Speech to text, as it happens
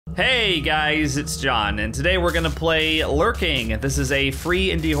Hey guys, it's John, and today we're gonna play Lurking. This is a free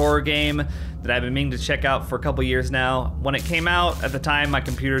indie horror game that I've been meaning to check out for a couple years now. When it came out, at the time, my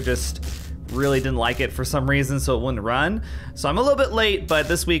computer just really didn't like it for some reason, so it wouldn't run. So I'm a little bit late, but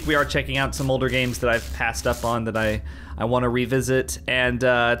this week we are checking out some older games that I've passed up on that I want to revisit. And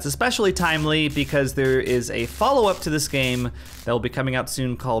it's especially timely because there is a follow-up to this game that will be coming out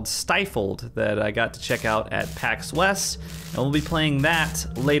soon called Stifled that I got to check out at PAX West. And we'll be playing that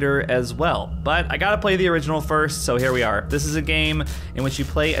later as well. But I gotta play the original first, so here we are. This is a game in which you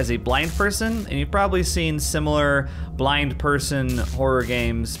play as a blind person, and you've probably seen similar blind person horror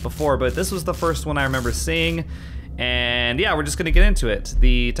games before, but this was the first one I remember seeing. And yeah, we're just gonna get into it.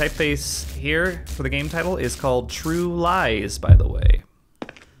 The typeface here for the game title is called True Lies, by the way.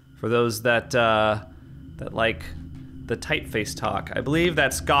 For those that like the typeface talk. I believe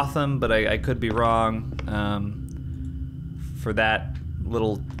that's Gotham, but I could be wrong. For that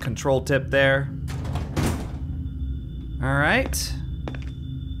little control tip there. All right.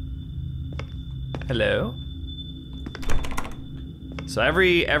 Hello. So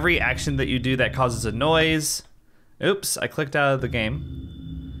every action that you do that causes a noise. Oops, I clicked out of the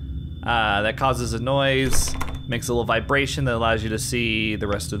game. That causes a noise, makes a little vibration that allows you to see the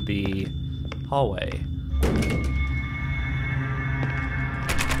rest of the hallway.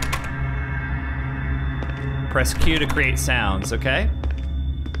 Press Q to create sounds, okay?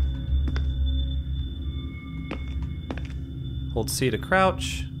 Hold C to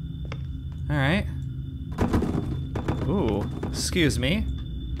crouch. All right. Ooh, excuse me.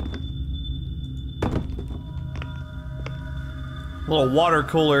 Little water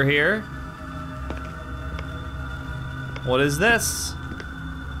cooler here. What is this?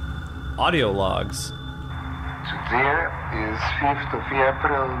 Audio logs. Today is 5th of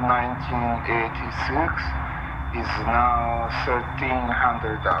April 1986. Is now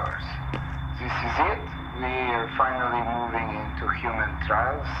 $1,300. This is it. We are finally moving into human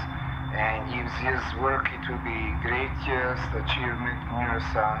trials, and if this work, it will be greatest achievement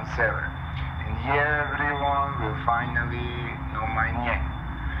neuroscience ever. And everyone will finally know my name.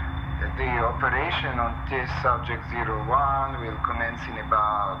 The operation on test subject 01 will commence in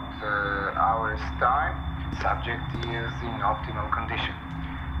about hour's time. Subject is in optimal condition.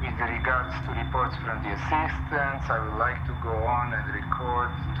 With regards to reports from the assistants, I would like to go on and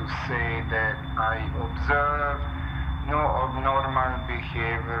record to say that I observe no abnormal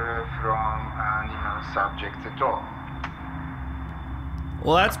behavior from animal subjects at all.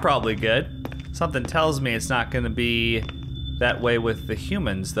 Well, that's probably good. Something tells me it's not going to be that way with the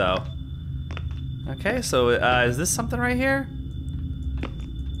humans, though. Okay, so is this something right here?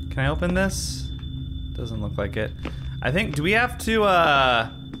 Can I open this? Doesn't look like it. I think, do we have to,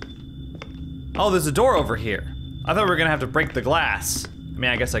 Oh, there's a door over here. I thought we were gonna have to break the glass. I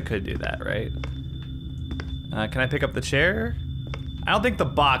mean, I guess I could do that, right? Can I pick up the chair? I don't think the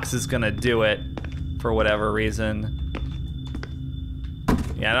box is gonna do it for whatever reason.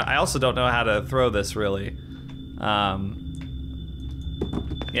 Yeah, I also don't know how to throw this really.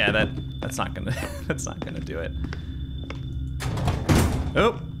 Yeah, that's not gonna that's not gonna do it.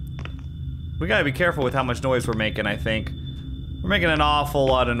 Oh, we gotta be careful with how much noise we're making. I think we're making an awful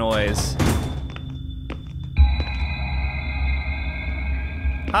lot of noise.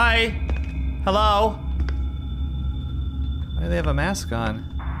 Hi. Hello. Why do they have a mask on?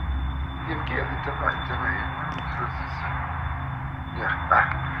 The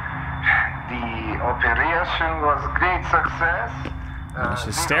operation was great success.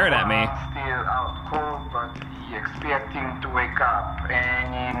 She's staring at me. Still out cold, but he expecting to wake up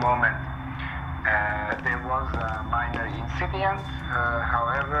any moment. There was a minor incident,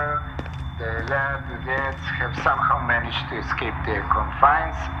 however, the lab cadets have somehow managed to escape their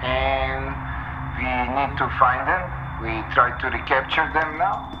confines, and we need to find them. We try to recapture them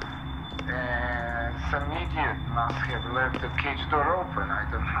now. And some idiot must have left the cage door open, I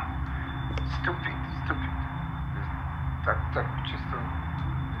don't know. Stupid.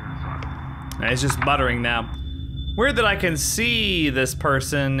 It's just muttering now. Weird that I can see this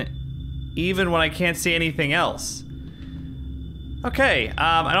person even when I can't see anything else. Okay,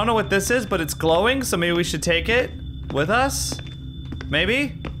 I don't know what this is, but it's glowing, so maybe we should take it with us?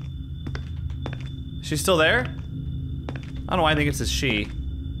 Maybe? She's still there? I don't know why I think it's a she.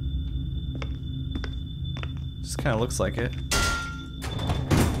 Just kind of looks like it.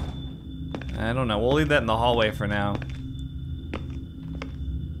 I don't know, we'll leave that in the hallway for now.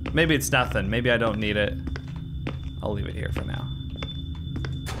 Maybe it's nothing, maybe I don't need it. I'll leave it here for now.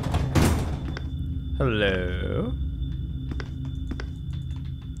 Hello?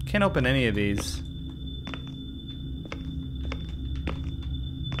 Can't open any of these.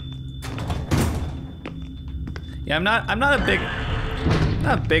 Yeah, I'm not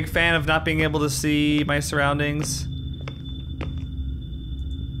a big fan of not being able to see my surroundings.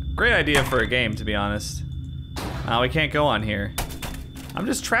 Great idea for a game, to be honest. We can't go on here. I'm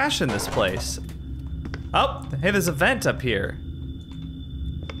just trashing this place. Oh, hey, there's a vent up here.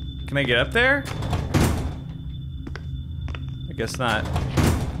 Can I get up there? I guess not.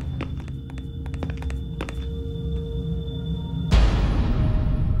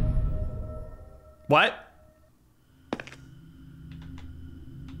 What?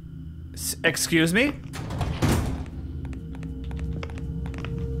 Excuse me?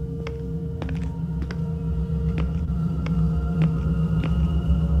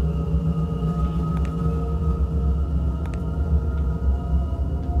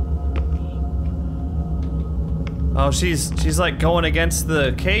 Oh, she's like going against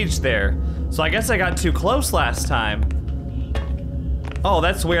the cage there. So I guess I got too close last time. Oh,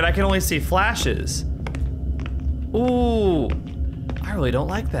 that's weird. I can only see flashes. Ooh, I really don't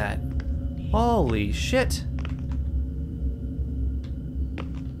like that. Holy shit.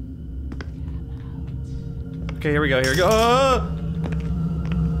 Okay, here we go, here we go.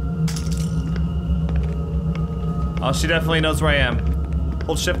 Oh, she definitely knows where I am.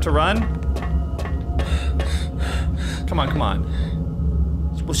 Hold shift to run. Come on, come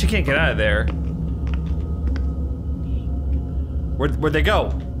on. Well, she can't get out of there. Where'd they go?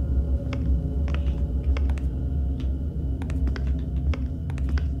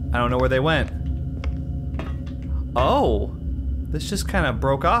 I don't know where they went. Oh, this just kind of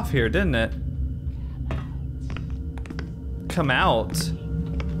broke off here, didn't it? Come out.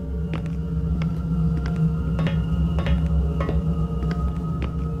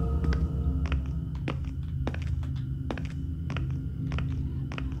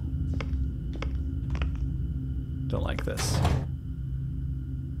 Don't like this.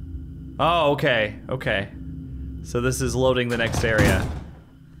 Oh, okay, okay. So this is loading the next area.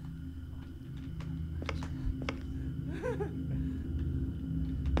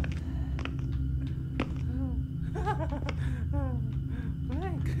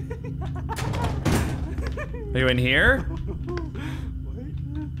 Are you in here?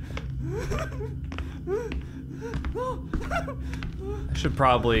 I should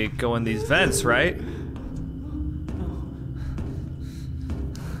probably go in these vents, right?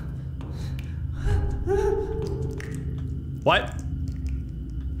 What?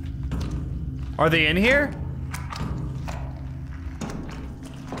 Are they in here?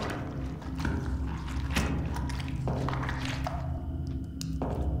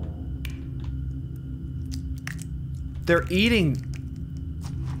 They're eating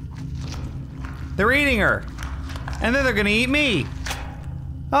her. And then they're gonna eat me.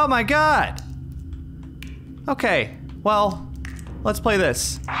 Oh my god. Okay, well, let's play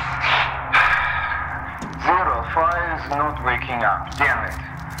this. 05 is not waking up, damn it.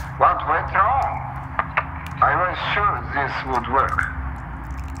 What went wrong? I was sure this would work.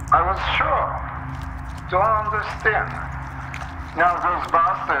 I was sure. Don't understand. Now those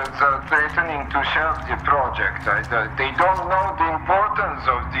bastards are threatening to shelve the project. They don't know the importance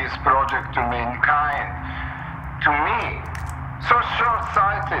of this project to mankind. To me. So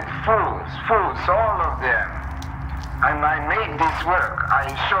short-sighted. Fools, all of them. And I made this work.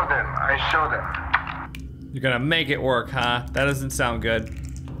 I show them. You're gonna make it work, huh? That doesn't sound good.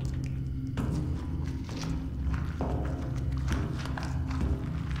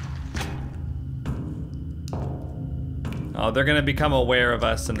 Oh, they're gonna become aware of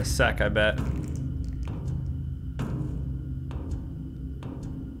us in a sec, I bet.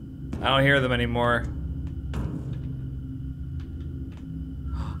 I don't hear them anymore.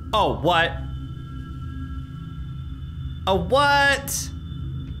 Oh, what? A what?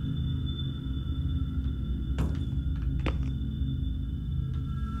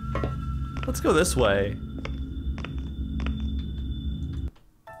 Let's go this way.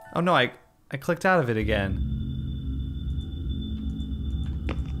 Oh no, I clicked out of it again.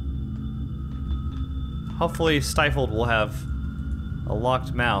 Hopefully Stifled will have a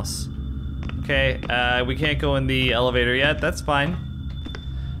locked mouse. Okay, we can't go in the elevator yet, that's fine.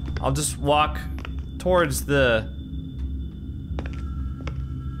 I'll just walk towards the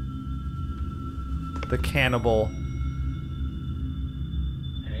cannibal.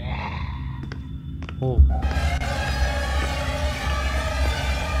 Oh.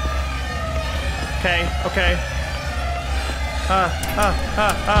 Okay. Okay.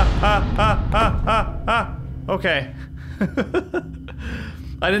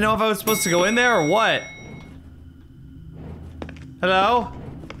 I didn't know if I was supposed to go in there or what. Hello?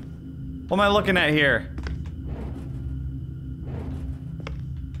 What am I looking at here?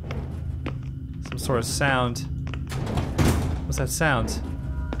 Some sort of sound. What's that sound?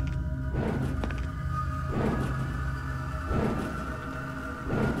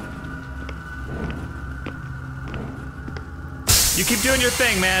 You keep doing your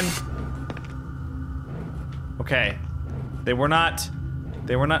thing, man. Okay. They were not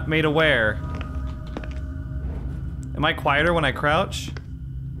made aware. Am I quieter when I crouch?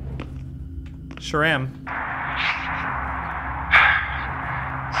 Sure am.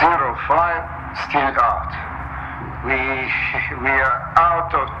 05, still out. We are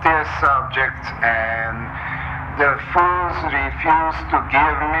out of test subjects and the fools refuse to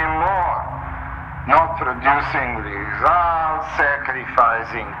give me more. Not producing results,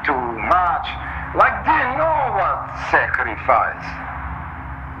 sacrificing too much, like they know what sacrifice.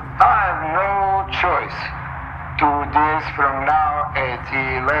 I have no choice. 2 days from now at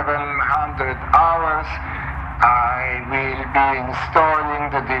 1100 hours, I will be installing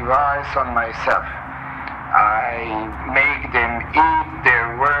the device on myself. I make them eat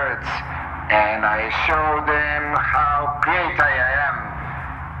their words, and I show them how great I am.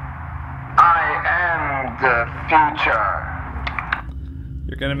 I am the future.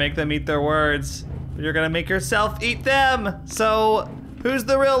 You're gonna make them eat their words, but you're gonna make yourself eat them! So, who's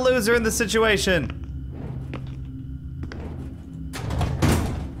the real loser in the situation?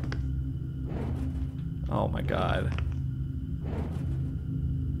 Oh my god.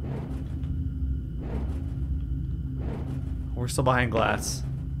 We're still behind glass.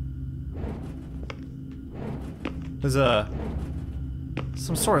 There's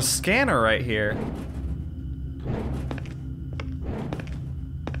some sort of scanner right here.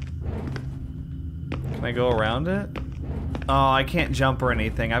 Can I go around it? Oh, I can't jump or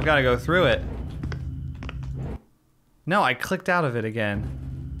anything. I've got to go through it. No, I clicked out of it again.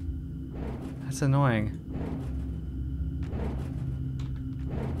 That's annoying.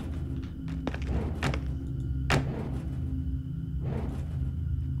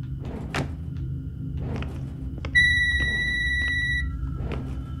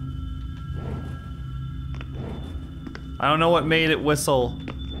 I don't know what made it whistle.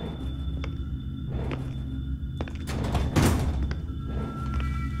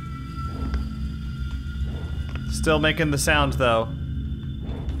 Still making the sound though.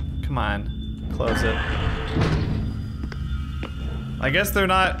 Come on, close it. I guess they're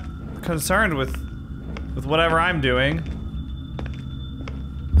not concerned with whatever I'm doing.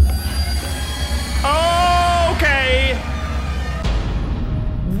 Okay.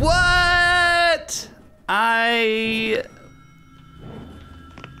 What?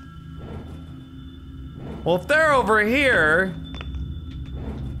 Well, if they're over here,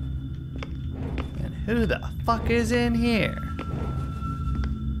 then who the fuck is in here?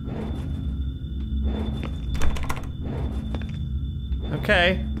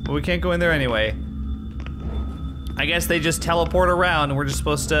 Okay, well, we can't go in there anyway. I guess they just teleport around and we're just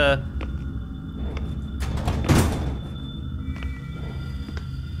supposed to...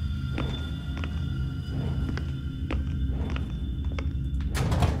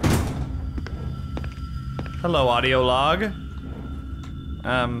 Hello, audio log. Yes,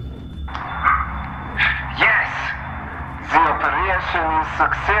 the operation is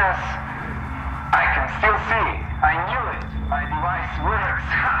success. I can still see. I knew it. My device works.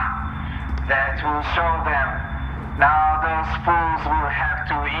 That will show them. Now those fools will have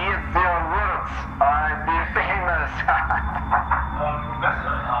to eat their words. I'll be famous.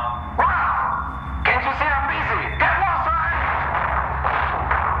 Wow! Can't you see I'm busy? Get lost, right?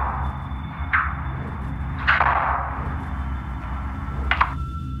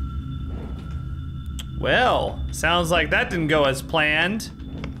 Well, sounds like that didn't go as planned.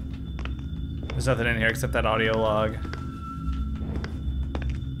 There's nothing in here except that audio log.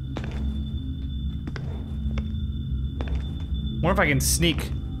 Wonder if I can sneak.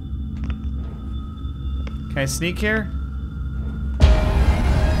 Can I sneak here?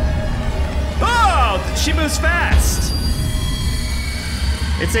 Oh! She moves fast!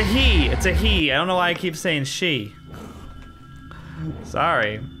 It's a he. It's a he. I don't know why I keep saying she.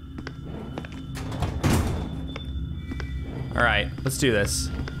 Sorry. Alright, let's do this.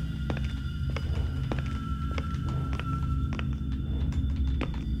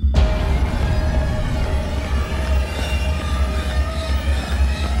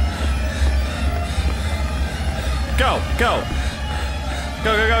 Go, go.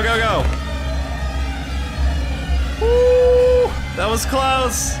 Go, go, go, go, go. Woo! That was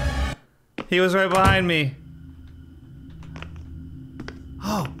close. He was right behind me.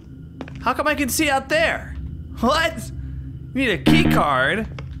 Oh, how come I can see out there? What? You need a key card?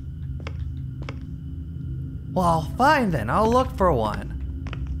 Well, fine then, I'll look for one.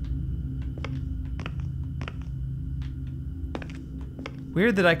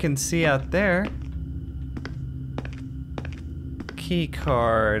 Weird that I can see out there. Key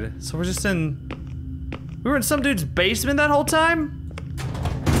card. So we're just in... We were in some dude's basement that whole time?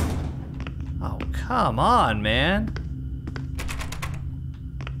 Oh, come on, man.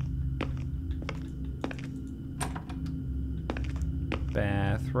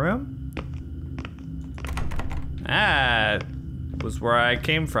 Bathroom. That was where I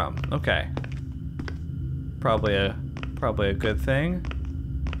came from. Okay. Probably a good thing.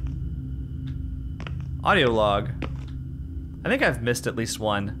 Audio log. I think I've missed at least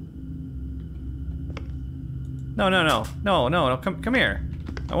one. No, come here.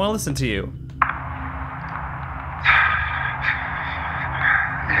 I want to listen to you.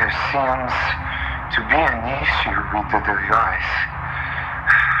 There seems to be an issue with the device.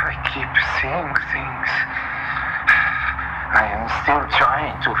 I keep seeing things. I am still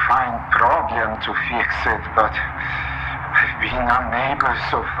trying to find problem to fix it, but I've been unable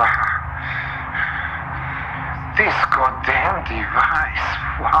so far. This goddamn device,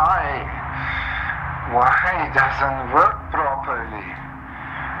 why? Why it doesn't work properly?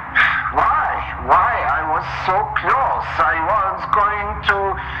 Why? I was so close. I was going to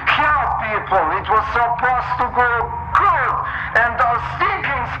help people. It was supposed to go good. And those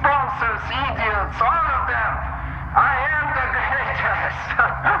stinking sponsors, idiots, all of them. I am the greatest.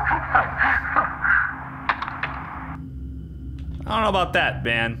 I don't know about that,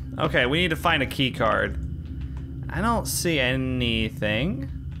 man. Okay, we need to find a key card. I don't see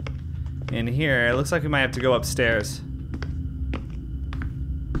anything in here. It looks like we might have to go upstairs.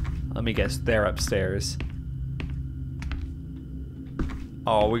 Let me guess, they're upstairs.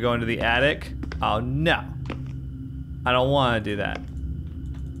 Oh, are we going to the attic? Oh, no. I don't want to do that.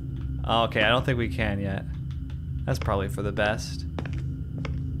 Okay, I don't think we can yet. That's probably for the best.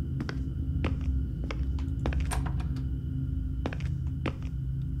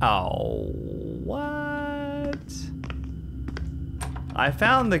 Oh, what? I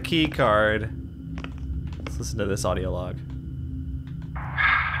found the key card. Let's listen to this audio log.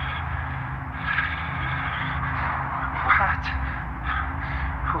 What?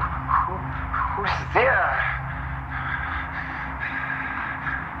 Who's there?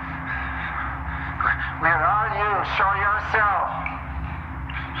 Where are you? Show yourself.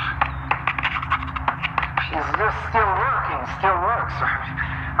 Is this still working? Still works.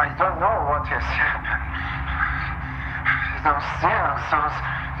 I don't know what has happened. Those things,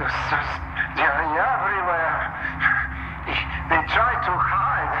 they're everywhere. They try to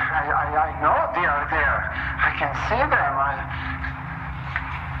hide. I know they are there. I can see them.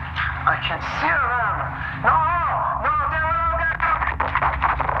 I can see them. No, they're all there.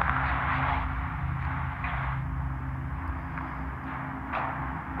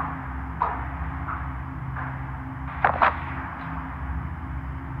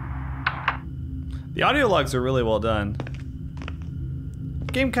 The audio logs are really well done.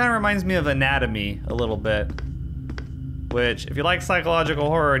 The game kind of reminds me of Anatomy a little bit, which, if you like psychological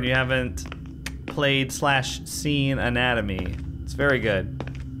horror and you haven't played / seen Anatomy, it's very good.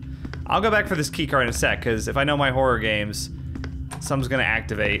 I'll go back for this keycard in a sec, because if I know my horror games, something's gonna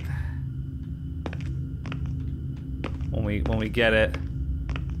activate when we get it.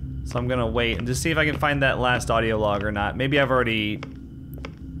 So I'm gonna wait and just see if I can find that last audio log or not. Maybe I've already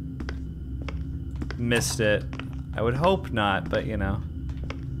missed it. I would hope not, but you know.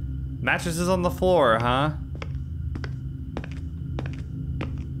 Mattresses on the floor, huh?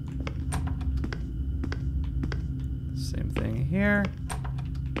 Same thing here.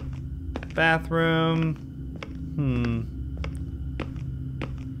 Bathroom.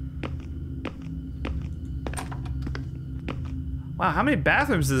 Wow, how many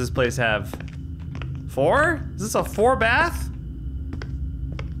bathrooms does this place have? 4? Is this a 4 bath?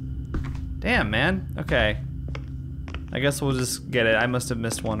 Damn, man. Okay. I guess we'll just get it. I must have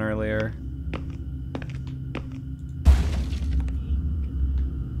missed one earlier.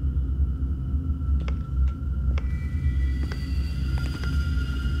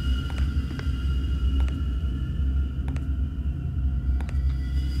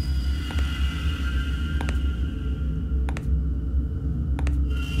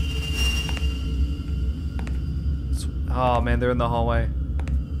 Oh man, they're in the hallway.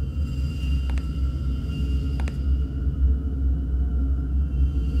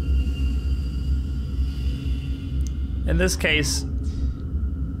 In this case,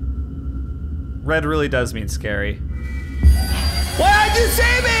 red really does mean scary. Why'd you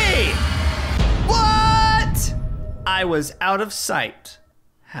see me? What? I was out of sight.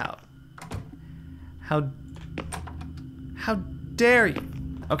 How dare you?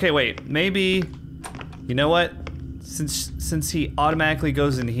 Okay, wait, maybe, you know what? Since he automatically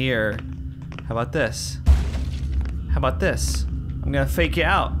goes in here, how about this? How about this? I'm gonna fake you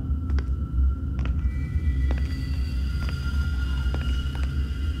out.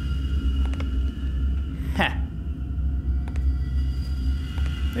 Heh.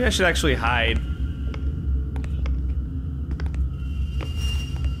 Maybe I should actually hide.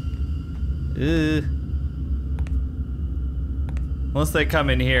 Unless they come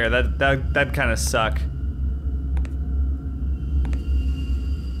in here, that'd kind of suck.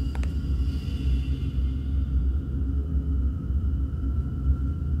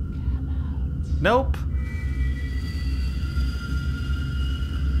 Nope.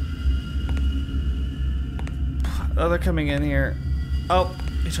 Oh, they're coming in here. Oh,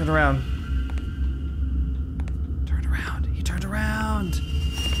 he turned around. Turned around. He turned around.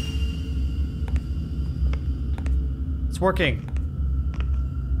 It's working.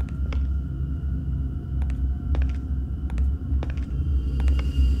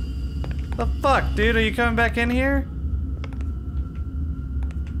 The fuck, dude? Are you coming back in here?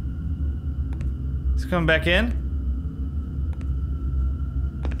 He's coming back in?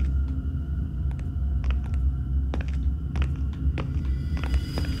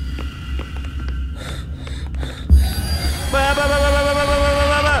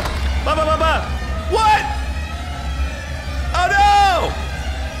 What? Oh no!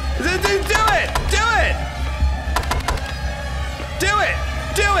 Do it! Do it! Do it!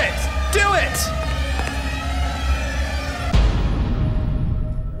 Do it! Do it!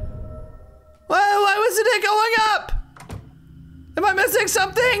 Why wasn't it going up? Am I missing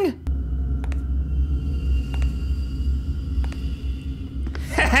something?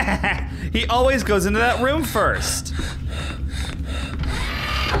 He always goes into that room first.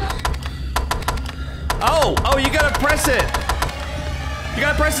 Oh, you gotta press it. You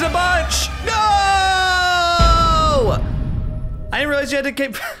gotta press it a bunch. No! I didn't realize you had to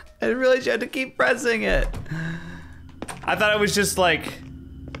keep. I didn't realize you had to keep pressing it. I thought it was just like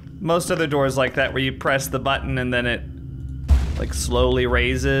most other doors like that, where you press the button and then it like slowly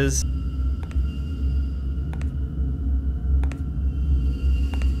raises.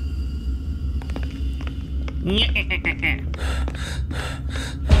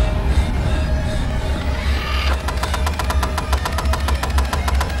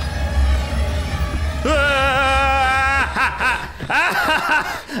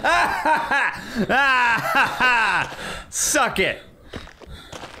 Suck it.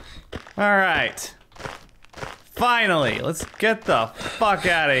 All right. Finally, let's get the fuck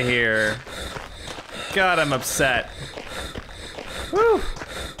out of here. God, I'm upset. Woo.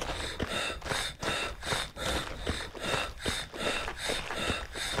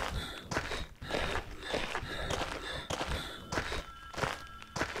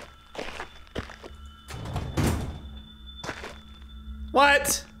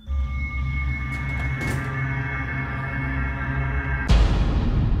 What?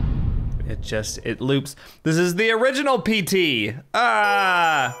 It loops. This is the original PT.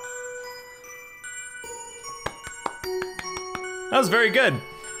 Ah. That was very good.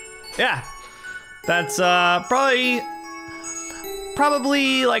 Yeah. That's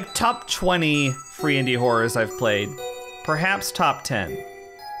probably like top 20 free indie horrors I've played. Perhaps top 10.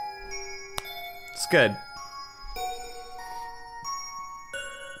 It's good.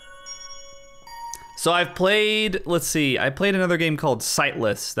 So I've played, let's see, I played another game called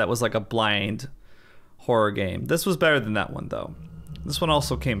Sightless that was like a blind horror game. This was better than that one though. This one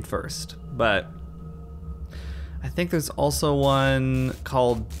also came first, but I think there's also one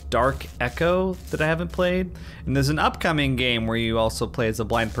called Dark Echo that I haven't played. And there's an upcoming game where you also play as a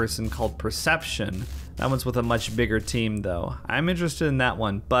blind person called Perception. That one's with a much bigger team though. I'm interested in that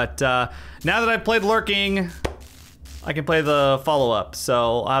one, but now that I've played Lurking, I can play the follow-up.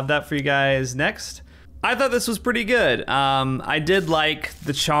 So I'll have that for you guys next. I thought this was pretty good. I did like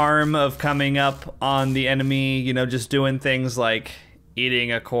the charm of coming up on the enemy, you know, just doing things like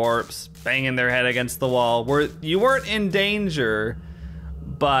eating a corpse, banging their head against the wall, where you weren't in danger,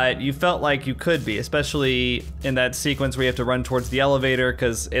 but you felt like you could be, especially in that sequence where you have to run towards the elevator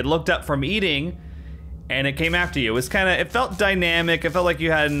because it looked up from eating and it came after you. It was kind of, it felt dynamic. It felt like you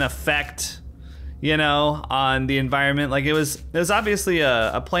had an effect, you know, on the environment. Like it was obviously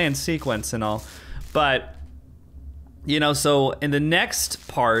a planned sequence and all. But, you know, so in the next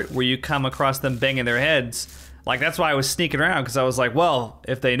part where you come across them banging their heads, like that's why I was sneaking around, because I was like, well,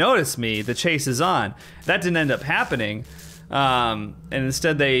 if they notice me, the chase is on. That didn't end up happening. And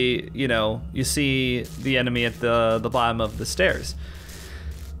instead they, you know, you see the enemy at the bottom of the stairs.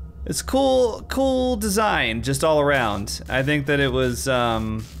 It's cool design just all around. I think that it was,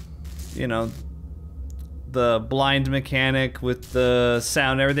 you know, the blind mechanic with the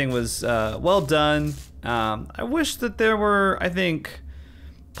sound. Everything was well done. I wish that there were, I think,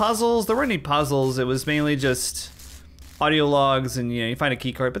 puzzles. There weren't any puzzles. It was mainly just audio logs, and you find a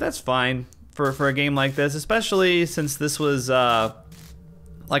key card, but that's fine for a game like this, especially since this was,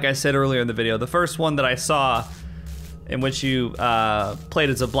 like I said earlier in the video, the first one that I saw in which you played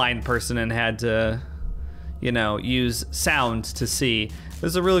as a blind person and had to, use sound to see. It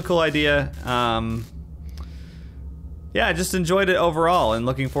was a really cool idea. Yeah, I just enjoyed it overall and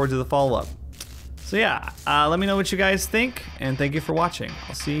looking forward to the follow-up. So yeah, let me know what you guys think, and thank you for watching.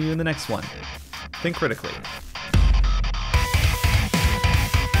 I'll see you in the next one. Think critically.